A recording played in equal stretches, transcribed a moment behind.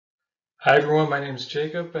Hi everyone, my name is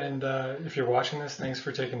Jacob, and if you're watching this, thanks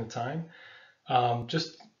for taking the time. I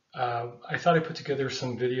thought I put together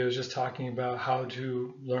some videos just talking about how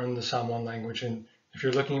to learn the Samoan language. And if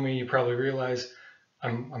you're looking at me, you probably realize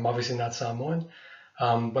I'm obviously not Samoan,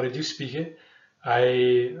 but I do speak it.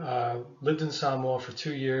 I lived in Samoa for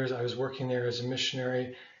 2 years. I was working there as a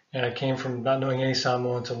missionary, and I came from not knowing any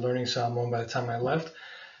Samoan to learning Samoan by the time I left.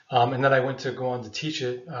 And then I went to go on to teach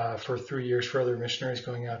it for 3 years for other missionaries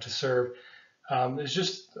going out to serve. It's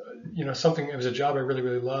just, something. It was a job I really,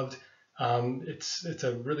 really loved. It's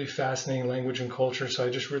a really fascinating language and culture, so I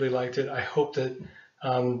just really liked it. I hope that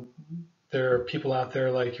um, there are people out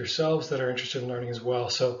there like yourselves that are interested in learning as well.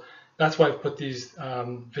 So that's why I've put these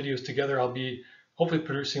videos together. I'll be hopefully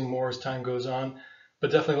producing more as time goes on.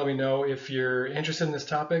 But definitely let me know if you're interested in this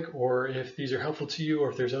topic or if these are helpful to you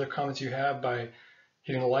or if there's other comments you have by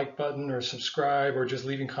hitting the like button or subscribe or just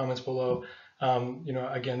leaving comments below.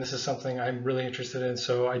 Again, this is something I'm really interested in,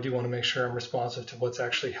 so I do want to make sure I'm responsive to what's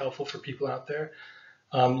actually helpful for people out there.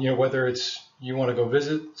 Whether it's you want to go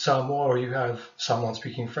visit Samoa or you have Samoan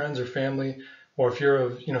speaking friends or family, or if you're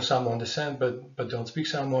of Samoan descent but don't speak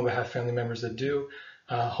Samoan but have family members that do,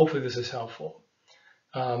 hopefully this is helpful.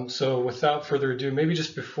 So without further ado, maybe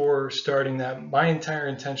just before starting that, my entire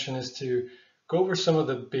intention is to go over some of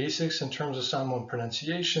the basics in terms of Samoan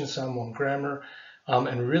pronunciation, Samoan grammar,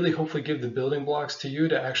 and really hopefully give the building blocks to you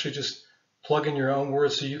to actually just plug in your own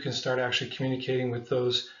words so you can start actually communicating with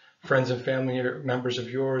those friends and family members of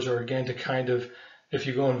yours, or again, to kind of, if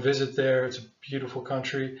you go and visit there, it's a beautiful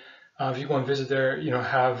country. If you go and visit there,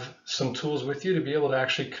 have some tools with you to be able to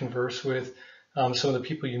actually converse with some of the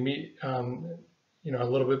people you meet a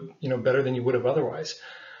little bit, better than you would have otherwise.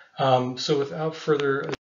 So without further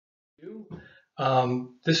ado,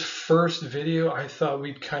 this first video, I thought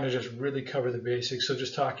we'd kind of just really cover the basics. So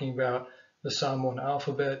just talking about the Samoan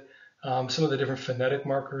alphabet, some of the different phonetic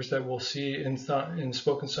markers that we'll see in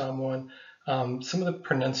spoken Samoan, some of the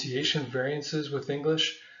pronunciation variances with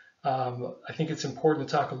English. I think it's important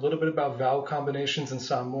to talk a little bit about vowel combinations in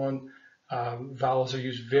Samoan. Vowels are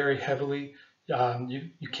used very heavily.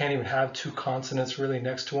 You can't even have two consonants really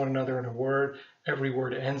next to one another in a word. Every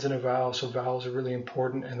word ends in a vowel, so vowels are really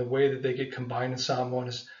important. And the way that they get combined in Samoan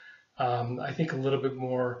is, I think, a little bit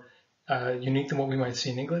more unique than what we might see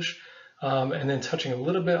in English. And then touching a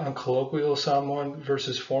little bit on colloquial Samoan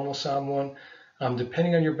versus formal Samoan.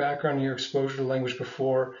 Depending on your background and your exposure to language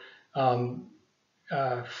before,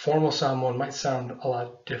 formal Samoan might sound a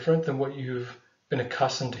lot different than what you've been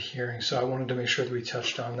accustomed to hearing. So I wanted to make sure that we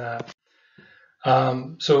touched on that.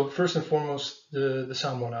 So first and foremost, the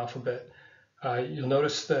Samoan alphabet. You'll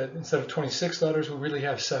notice that instead of 26 letters, we really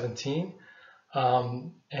have 17.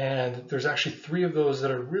 And there's actually 3 of those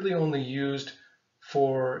that are really only used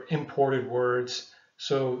for imported words.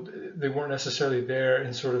 So they weren't necessarily there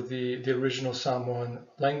in sort of the original Samoan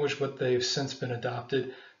language, but they've since been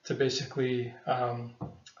adopted to basically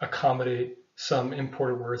accommodate some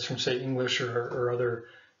imported words from, say, English or other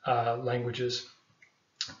languages.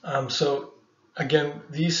 So again,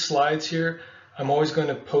 these slides here, I'm always going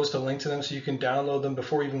to post a link to them so you can download them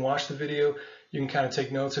before you even watch the video. You can kind of take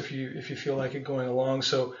notes if you feel like it going along.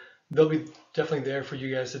 So they'll be definitely there for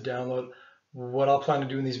you guys to download. What I'll plan to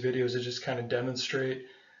do in these videos is just kind of demonstrate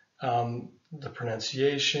the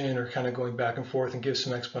pronunciation or kind of going back and forth and give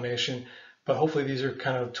some explanation. But hopefully these are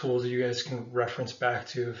kind of tools that you guys can reference back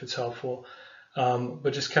to if it's helpful.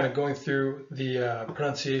 But just kind of going through the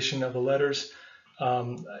pronunciation of the letters.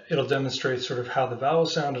 It'll demonstrate sort of how the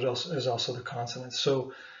vowels sound as also the consonants.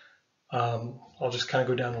 So I'll just kind of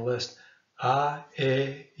go down the list. A,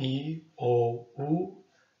 E, I, O, U,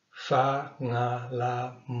 Fa, Nga,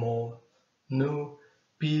 La, Mo, Nu,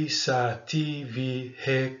 Pi, Sa, Ti, Vi,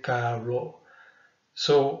 He, Ka, Ro.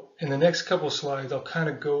 So in the next couple of slides, I'll kind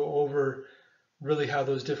of go over really how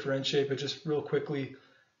those differentiate, but just real quickly,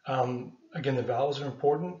 again, the vowels are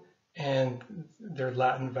important and their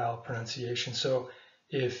Latin vowel pronunciation. So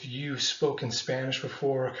if you've spoken Spanish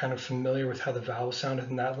before, kind of familiar with how the vowels sounded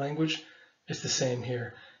in that language, it's the same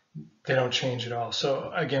here. They don't change at all.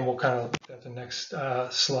 So again, we'll kind of look at the next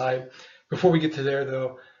slide. Before we get to there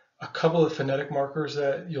though, a couple of phonetic markers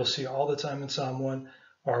that you'll see all the time in Samoan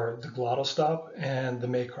are the glottal stop and the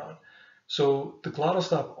macron. So the glottal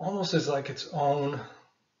stop almost is like its own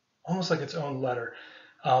letter.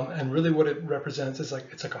 And really what it represents is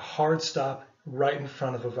it's like a hard stop right in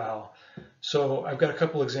front of a vowel. So I've got a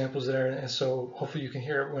couple examples there, and so hopefully you can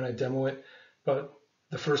hear it when I demo it. But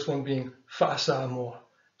the first one being fa sa mo.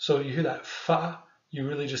 So you hear that fa, you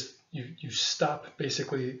really just you stop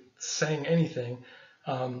basically saying anything.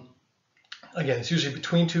 Again, it's usually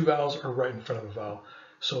between 2 vowels or right in front of a vowel.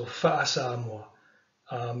 So fa Samoa.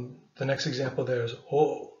 The next example there is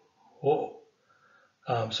o, o.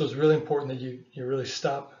 So it's really important that you really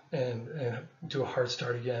stop and do a hard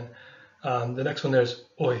start again. The next one there's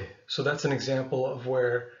oi. So that's an example of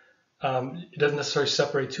where it doesn't necessarily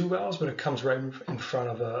separate two vowels, but it comes right in front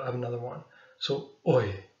of another one. So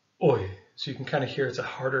oi, oi. So you can kind of hear it's a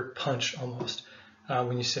harder punch almost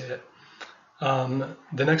when you say it.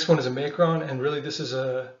 The next one is a macron, and really this is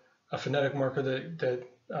a phonetic marker that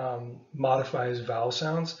modifies vowel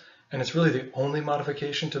sounds, and it's really the only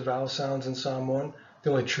modification to vowel sounds in Samoan, the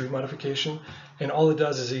only true modification, and all it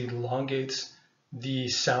does is it elongates the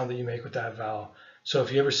sound that you make with that vowel. So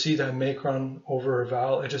if you ever see that macron over a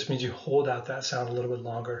vowel, it just means you hold out that sound a little bit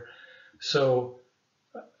longer. So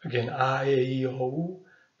again, a, e, I, o, u,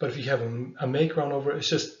 but if you have a macron over it, it's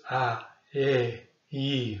just a, e,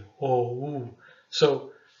 I, o, u.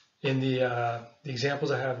 So in the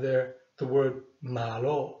examples I have there, the word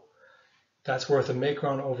malo, that's worth a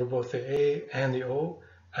macron over both the A and the O,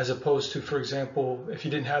 as opposed to, for example, if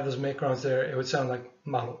you didn't have those macrons there, it would sound like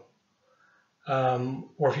malo.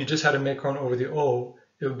 Or if you just had a macron over the O,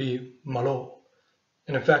 it would be malo.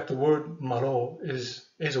 And in fact, the word malo is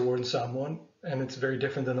a word in Samoan, and it's very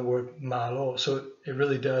different than the word malo. So it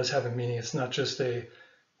really does have a meaning. It's not just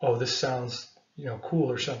oh, this sounds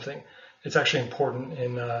cool or something. It's actually important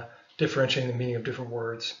in differentiating the meaning of different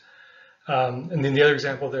words. And then the other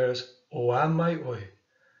example there is oamai oi.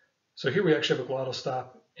 So here we actually have a glottal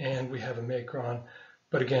stop and we have a macron,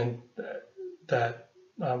 but again,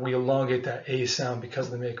 we elongate that A sound because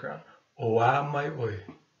of the macron. Oamai oi.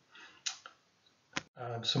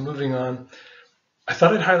 So moving on, I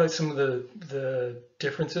thought I'd highlight some of the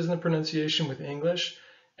differences in the pronunciation with English.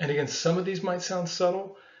 And again, some of these might sound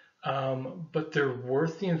subtle, but they're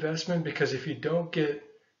worth the investment, because if you don't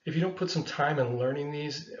put some time in learning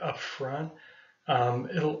these up front,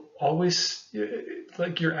 it'll always,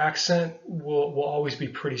 like, your accent will always be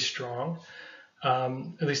pretty strong,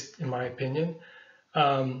 at least in my opinion.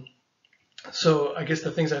 So I guess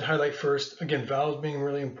the things I'd highlight first, again, vowels being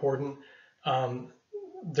really important.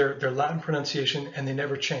 They're Latin pronunciation and they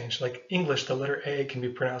never change. Like English, the letter A can be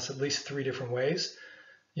pronounced at least 3 different ways.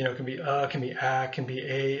 It can be can be a, can be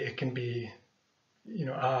a, it can be,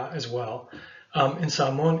 as well. In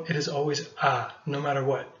Samoan, it is always a, no matter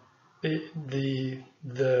what. The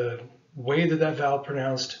way that vowel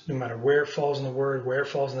pronounced, no matter where it falls in the word, where it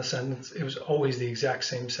falls in the sentence, it was always the exact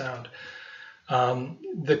same sound.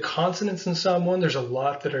 The consonants in Samoan, there's a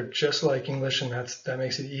lot that are just like English, and that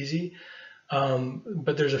makes it easy.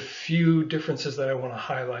 But there's a few differences that I want to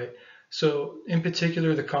highlight. So in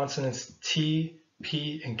particular, the consonants T,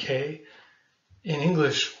 P, and K. In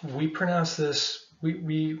English, we pronounce this,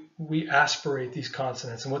 we aspirate these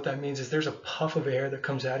consonants. And what that means is there's a puff of air that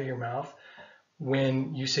comes out of your mouth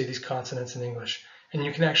when you say these consonants in English. And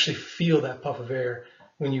you can actually feel that puff of air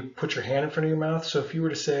when you put your hand in front of your mouth. So if you were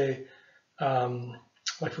to say,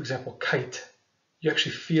 like for example, kite, you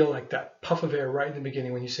actually feel like that puff of air right in the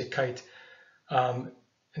beginning when you say kite. And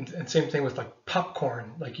same thing with like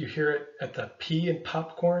popcorn, like you hear it at the P in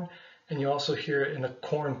popcorn, and you also hear it in the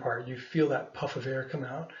corn part. You feel that puff of air come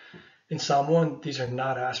out. In Samoan, these are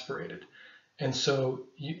not aspirated. And so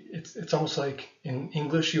it's almost like in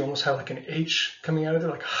English, you almost have like an H coming out of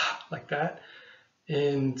there, like that.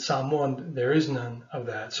 In Samoan, there is none of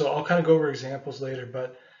that. So I'll kind of go over examples later,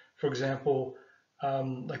 but for example,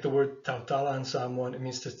 like the word tautala in Samoan, it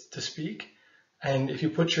means to speak. And if you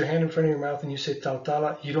put your hand in front of your mouth and you say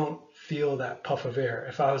tautala, you don't feel that puff of air.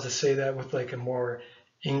 If I was to say that with like a more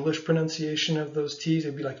English pronunciation of those T's,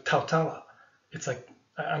 it'd be like tautala. It's like,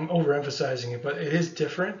 I'm overemphasizing it, but it is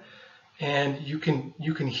different, and you can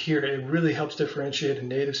hear it. It really helps differentiate a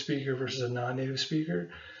native speaker versus a non-native speaker.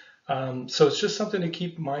 So it's just something to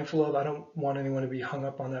keep mindful of. I don't want anyone to be hung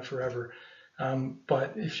up on that forever.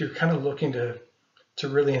 But if you're kind of looking to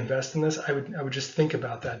really invest in this, I would just think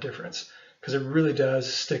about that difference, because it really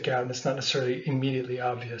does stick out and it's not necessarily immediately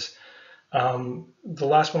obvious. The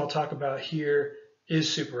last one I'll talk about here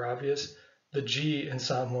is super obvious. The G in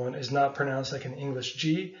Samoan is not pronounced like an English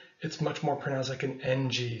G. It's much more pronounced like an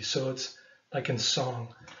NG. So it's like in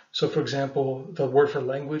song. So for example, the word for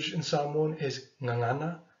language in Samoan is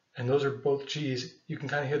ngangana, and those are both G's. You can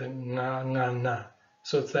kind of hear the ngangana.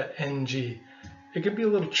 So it's that NG. It can be a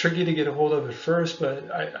little tricky to get a hold of at first,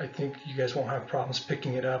 but I think you guys won't have problems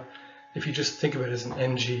picking it up if you just think of it as an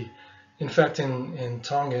NG. In fact, in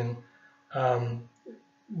Tongan,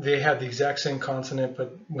 they have the exact same consonant,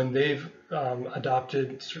 but when they've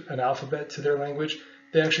adopted an alphabet to their language,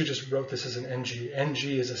 they actually just wrote this as an NG. NG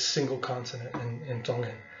is a single consonant in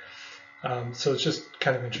Tongan. So it's just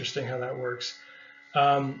kind of interesting how that works.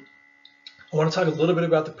 Um, I want to talk a little bit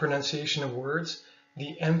about the pronunciation of words.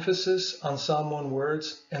 The emphasis on Samoan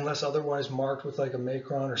words, unless otherwise marked with like a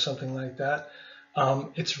macron or something like that,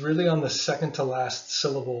 it's really on the second to last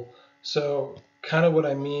syllable. So kind of what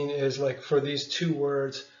I mean is like for these two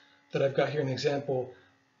words that I've got here in an example,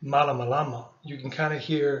 malamalama, you can kind of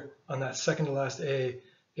hear on that second to last A,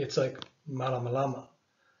 it's like malamalama.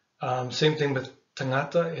 Same thing with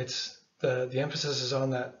tangata, it's the emphasis is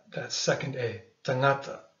on that second A,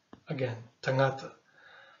 tangata. Again, tangata.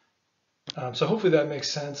 So hopefully that makes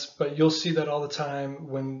sense, but you'll see that all the time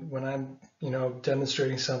when I'm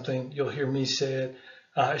demonstrating something. You'll hear me say it.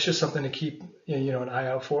 It's just something to keep an eye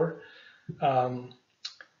out for.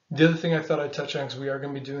 The other thing I thought I'd touch on, because we are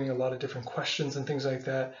going to be doing a lot of different questions and things like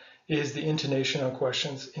that, is the intonation on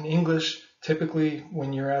questions. In English, typically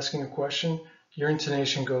when you're asking a question, your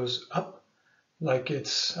intonation goes up, like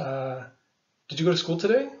it's, did you go to school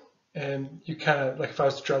today? And you kind of, like if I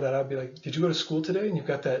was to draw that out, I'd be like, did you go to school today? And you've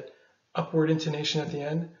got that upward intonation at the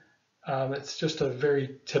end. It's just a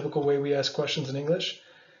very typical way we ask questions in English.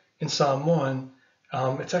 In Samoan,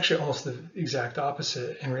 it's actually almost the exact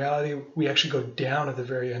opposite. In reality, we actually go down at the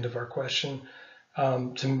very end of our question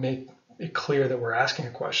to make it clear that we're asking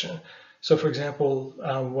a question. So for example,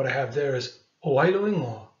 what I have there is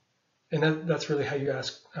 "Owailoingo," and that's really how you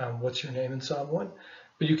ask what's your name in Samoan.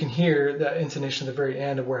 But you can hear that intonation at the very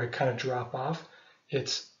end of where I kind of drop off.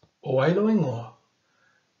 It's "Owailoingo."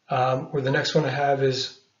 Or the next one I have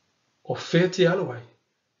is "Ofeti alawai."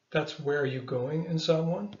 That's where are you going in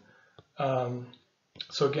Samoan.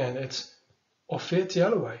 So again, it's "Ofeti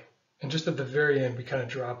alawai," and just at the very end we kind of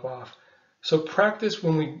drop off. So practice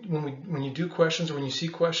when you do questions, or when you see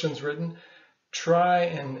questions written, try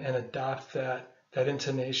and adopt that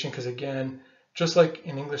intonation, because again, just like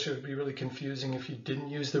in English, it would be really confusing if you didn't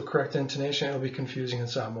use the correct intonation. It'll be confusing in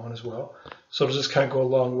Samoan as well. So it'll just kind of go a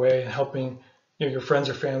long way in helping your friends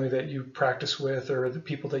or family that you practice with, or the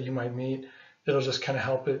people that you might meet. It'll just kind of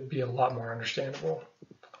help it be a lot more understandable.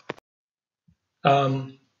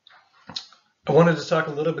 I wanted to talk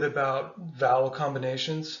a little bit about vowel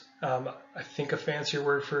combinations. I think a fancier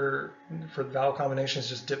word for vowel combination is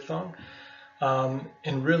just diphthong.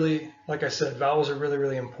 And really, like I said, vowels are really,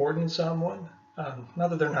 really important in Samoan. Not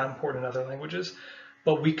that they're not important in other languages,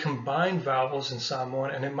 but we combine vowels in Samoan,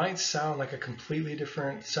 and it might sound like a completely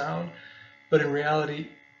different sound, but in reality,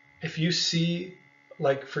 if you see,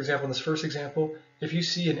 like for example, in this first example, if you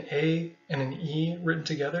see an A and an E written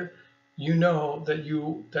together, you know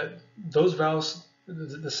that those vowels,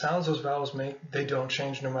 the sounds those vowels make, they don't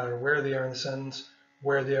change no matter where they are in the sentence,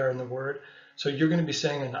 where they are in the word. So you're going to be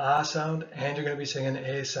saying an A sound, and you're going to be saying an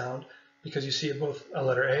A sound, because you see both a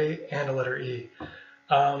letter A and a letter E.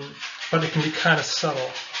 But it can be kind of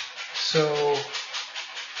subtle. So,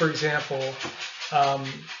 for example,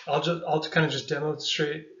 I'll kind of just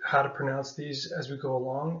demonstrate how to pronounce these as we go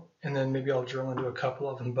along, and then maybe I'll drill into a couple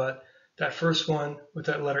of them. But that first one with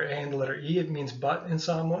that letter A and the letter E, it means but in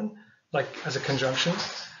Samoan, like as a conjunction,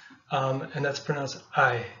 and that's pronounced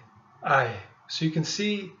I. So you can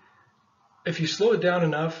see, if you slow it down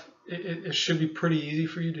enough, it should be pretty easy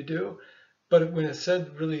for you to do. But when it's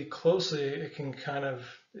said really closely, it can kind of,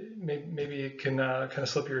 maybe it can kind of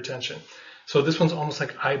slip your attention. So this one's almost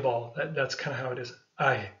like eyeball. That's kind of how it is.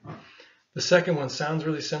 I. The second one sounds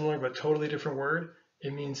really similar, but totally different word.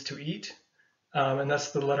 It means to eat, and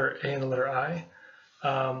that's the letter A and the letter I.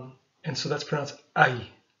 And so that's pronounced ai.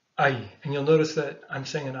 And you'll notice that I'm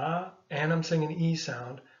saying an A and I'm saying an E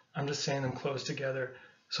sound. I'm just saying them close together.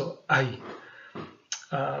 So ai.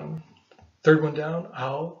 Third one down,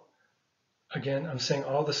 ao. Again, I'm saying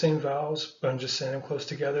all the same vowels, but I'm just saying them close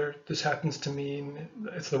together. This happens to mean,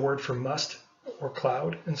 it's the word for must or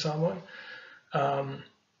cloud in Samoan.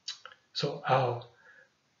 So ao.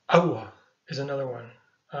 Aua is another one.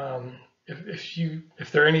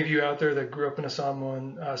 If there are any of you out there that grew up in a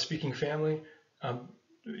Samoan speaking family,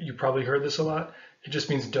 you probably heard this a lot. It just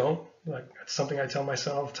means don't. Like, it's something I tell my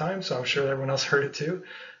son all the time, so I'm sure everyone else heard it too.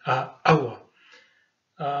 Aua.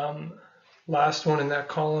 Last one in that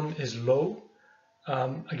column is lo.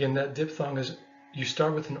 Again, that diphthong is, you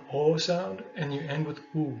start with an O sound and you end with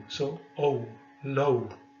U. So O, lo,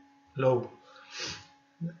 lo.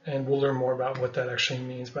 And we'll learn more about what that actually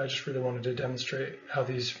means, but I just really wanted to demonstrate how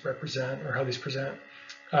these represent, or how these present.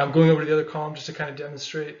 Going over to the other column just to kind of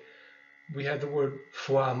demonstrate, we had the word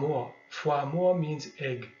fuamoa. Fuamoa means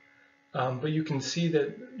egg. But you can see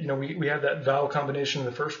that, we have that vowel combination in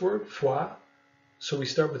the first word, fua. So we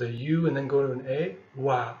start with a U and then go to an A,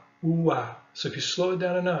 wa, uwa. So if you slow it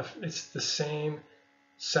down enough, it's the same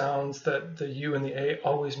sounds that the U and the A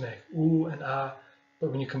always make, u and a.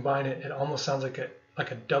 But when you combine it, it almost sounds like an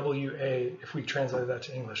like a W-A if we translate that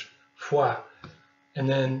to English. Foi. And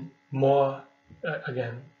then moi,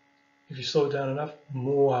 again, if you slow it down enough,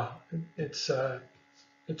 moi. It's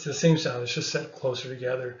the same sound. It's just set closer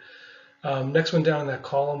together. Next one down in that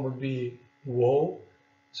column would be wo.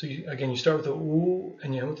 So again, you start with a u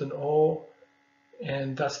and you end with an o,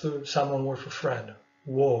 and that's the Samoan word for friend.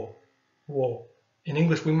 Wo, wo. In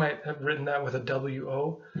English, we might have written that with a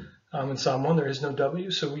W-O. In Samoan, there is no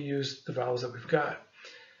W, so we use the vowels that we've got.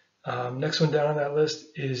 Next one down on that list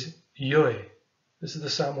is yoe. This is the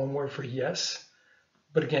Samoan word for yes.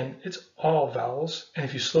 But again, it's all vowels. And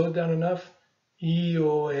if you slow it down enough,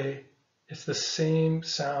 ioe, it's the same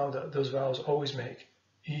sound that those vowels always make.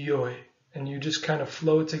 Ioe. And you just kind of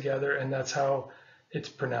flow it together, and that's how it's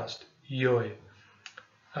pronounced. Ioe.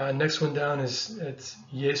 Next one down it's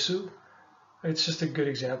Yesu. It's just a good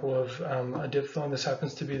example of a diphthong. This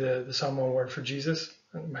happens to be the Samoan word for Jesus.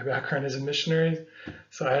 My background is a missionary,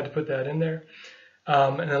 so I had to put that in there.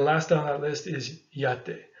 And then last down that list is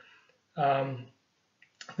Yate.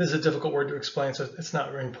 This is a difficult word to explain, so it's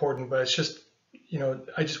not very important, but it's just,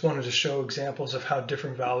 I just wanted to show examples of how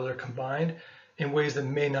different vowels are combined in ways that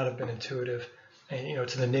may not have been intuitive,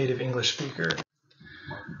 to the native English speaker.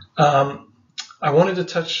 I wanted to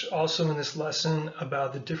touch also in this lesson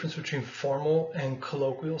about the difference between formal and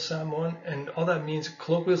colloquial Samoan, and all that means.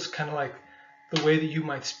 Colloquial is kind of like the way that you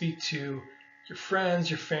might speak to your friends,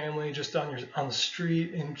 your family, just on the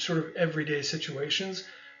street in sort of everyday situations,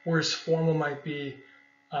 whereas formal might be,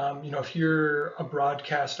 if you're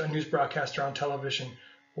a news broadcaster on television,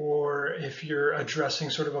 or if you're addressing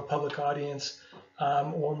sort of a public audience,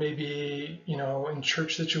 or maybe, in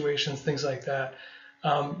church situations, things like that.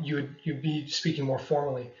 You'd be speaking more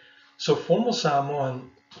formally. So formal Samoan,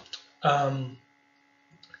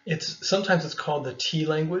 sometimes it's called the T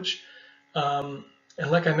language, and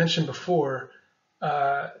like I mentioned before,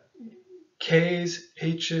 K's,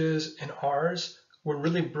 H's, and R's were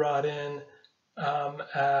really brought in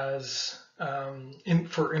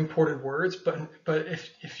for imported words. But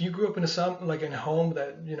if you grew up in a home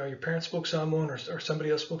that your parents spoke Samoan or somebody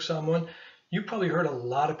else spoke Samoan, you probably heard a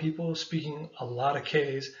lot of people speaking a lot of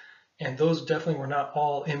K's, and those definitely were not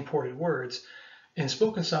all imported words. In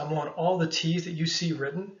spoken Samoan, all the T's that you see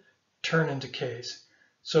written turn into K's.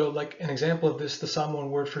 So like an example of this, the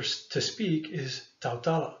Samoan word to speak is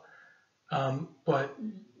tautala. But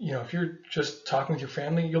if you're just talking with your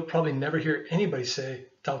family, you'll probably never hear anybody say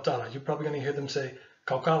tautala. You're probably going to hear them say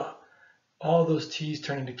kaukala. All those T's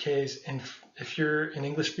turn into K's, and if you're an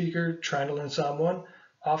English speaker trying to learn Samoan,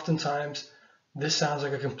 oftentimes this sounds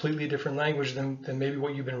like a completely different language than maybe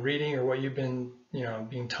what you've been reading or what you've been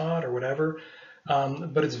being taught or whatever.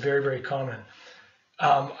 But it's very, very common.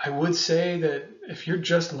 I would say that if you're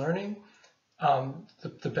just learning,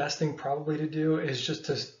 the best thing probably to do is just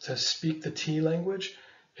to speak the T language.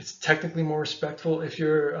 It's technically more respectful. If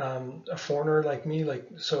you're a foreigner like me,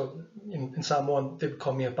 so in Samoan, they would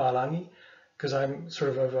call me a palangi because I'm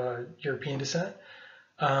sort of a European descent.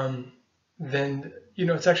 Then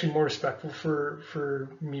it's actually more respectful for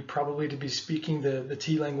me probably to be speaking the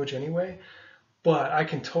T language anyway. But I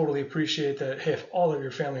can totally appreciate that, hey, if all of your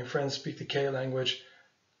family and friends speak the K language,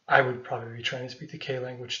 I would probably be trying to speak the K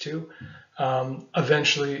language too.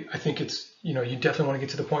 Eventually, I think it's, you definitely want to get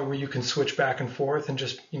to the point where you can switch back and forth and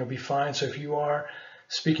just, be fine. So if you are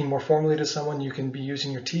speaking more formally to someone, you can be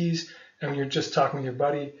using your T's, and when you're just talking with your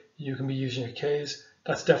buddy, you can be using your K's.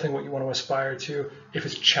 That's definitely what you want to aspire to. If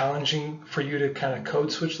it's challenging for you to kind of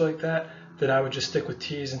code switch like that, then I would just stick with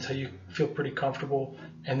T's until you feel pretty comfortable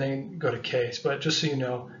and then go to K's. But just so you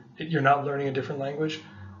know, you're not learning a different language.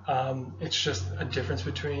 It's just a difference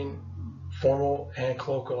between formal and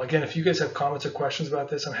colloquial. Again, if you guys have comments or questions about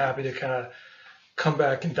this, I'm happy to kind of come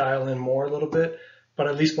back and dial in more a little bit, but I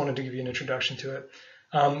at least wanted to give you an introduction to it.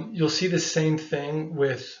 You'll see the same thing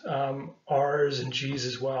with R's and G's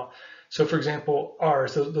as well. So for example,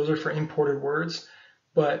 R's, those are for imported words,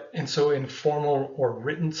 so in formal or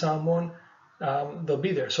written Samoan, they'll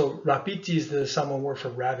be there. So rapiti is the Samoan word for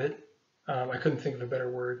rabbit. I couldn't think of a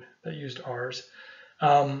better word that used R's.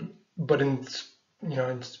 But in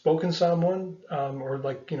spoken Samoan,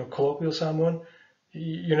 or colloquial Samoan,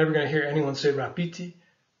 you're never going to hear anyone say rapiti.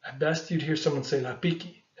 At best, you'd hear someone say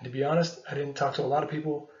lapiki. And to be honest, I didn't talk to a lot of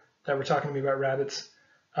people that were talking to me about rabbits,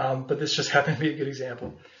 but this just happened to be a good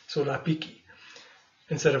example. So lapiki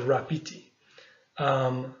instead of rapiti.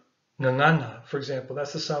 Nanana, for example,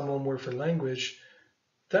 that's the Samoan word for language.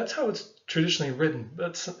 That's how it's traditionally written.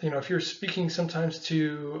 That's, if you're speaking sometimes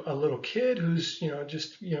to a little kid who's,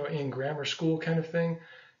 just, in grammar school kind of thing,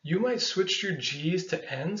 you might switch your G's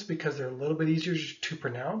to N's because they're a little bit easier to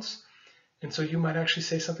pronounce. And so you might actually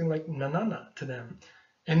say something like nanana to them.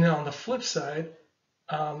 And then on the flip side,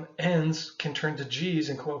 N's can turn to G's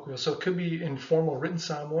in colloquial. So it could be in formal written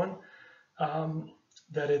Samoan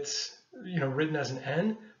that it's written as an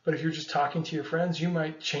N, but if you're just talking to your friends, you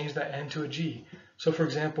might change that N to a G. So for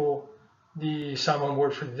example, the Samoan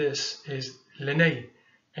word for this is lenei,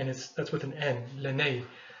 and that's with an N, lenei.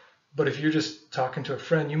 But if you're just talking to a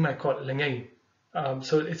friend, you might call it lengei.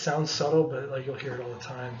 So it sounds subtle, but like you'll hear it all the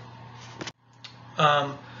time.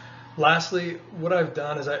 Lastly, what I've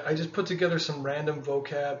done is I just put together some random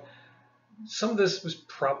vocab. Some of this was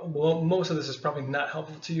most of this is probably not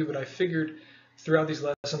helpful to you, but I figured throughout these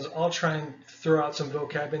lessons, I'll try and throw out some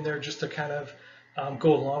vocab in there just to kind of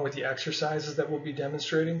go along with the exercises that we'll be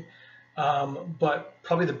demonstrating. But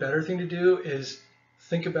probably the better thing to do is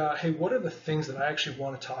think about, hey, what are the things that I actually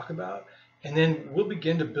want to talk about? And then we'll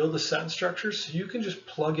begin to build a sentence structure so you can just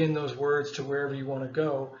plug in those words to wherever you want to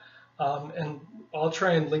go. And I'll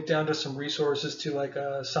try and link down to some resources to like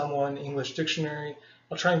a Samoan English dictionary.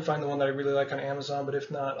 I'll try and find the one that I really like on Amazon, but if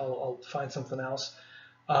not, I'll find something else.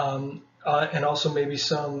 And also maybe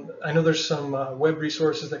I know there's some web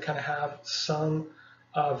resources that kind of have some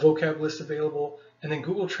vocab list available. And then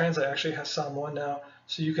Google Translate actually has Samoan now,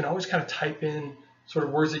 so you can always kind of type in sort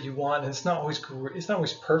of words that you want, and it's not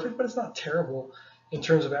always perfect, but it's not terrible in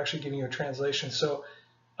terms of actually giving you a translation. So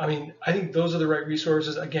I mean, I think those are the right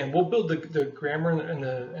resources. Again, we'll build the grammar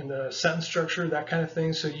and the sentence structure, that kind of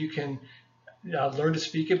thing, so you can learn to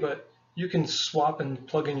speak it, but you can swap and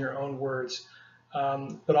plug in your own words.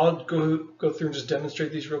 But I'll go through and just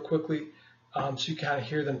demonstrate these real quickly so you can kind of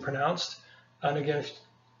hear them pronounced. And again, if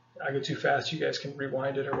I go too fast, you guys can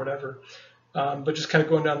rewind it or whatever. But just kind of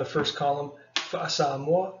going down the first column, fa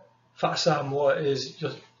Samoa. Fa Samoa is,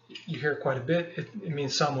 you hear it quite a bit. It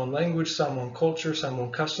means Samoan language, Samoan culture,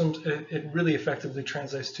 Samoan customs. It really effectively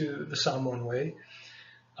translates to the Samoan way.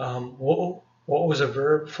 Wo'o was a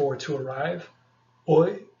verb for to arrive.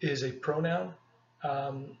 Oi is a pronoun.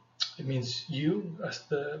 It means you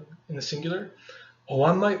in the singular.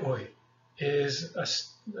 Oamai oi is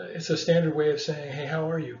it's a standard way of saying, hey, how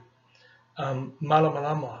are you?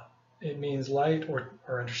 Malamalama, it means light or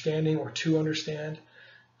understanding or to understand.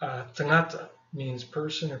 Tangata means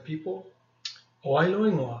person or people.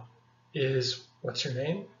 Oailoingoa is what's your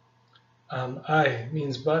name? Ai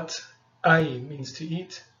means but. Ai means to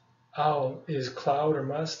eat. Ao is cloud or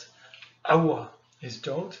must. Awa is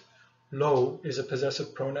don't. Lo is a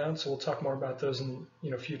possessive pronoun, so we'll talk more about those in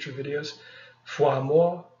future videos.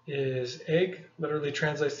 Fuamoa is egg, literally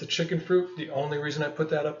translates to chicken fruit. The only reason I put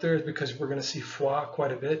that up there is because we're going to see foi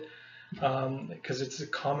quite a bit because it's a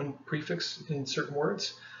common prefix in certain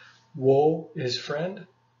words. Wo is friend.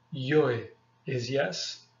 Yoi is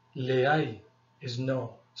yes. Leai is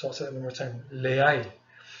no. So I'll say that one more time. Leai.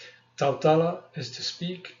 Tautala is to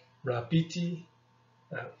speak. Rapiti,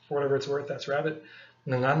 for whatever it's worth, that's rabbit.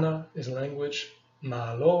 Nangana is language.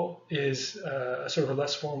 Malo is a sort of a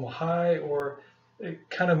less formal hi, or it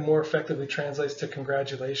kind of more effectively translates to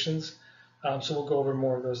congratulations. So we'll go over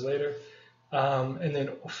more of those later. And then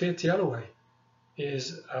ofetialoi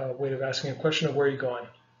is a way of asking a question of where are you going.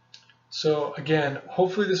 So again,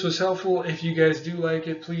 hopefully this was helpful. If you guys do like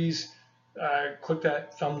it, please click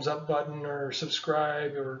that thumbs up button or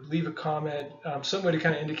subscribe or leave a comment, some way to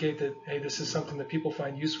kind of indicate that, hey, this is something that people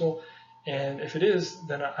find useful. And if it is,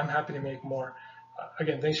 then I'm happy to make more.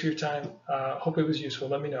 Again, thanks for your time. Hope it was useful.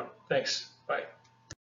 Let me know. Thanks. Bye.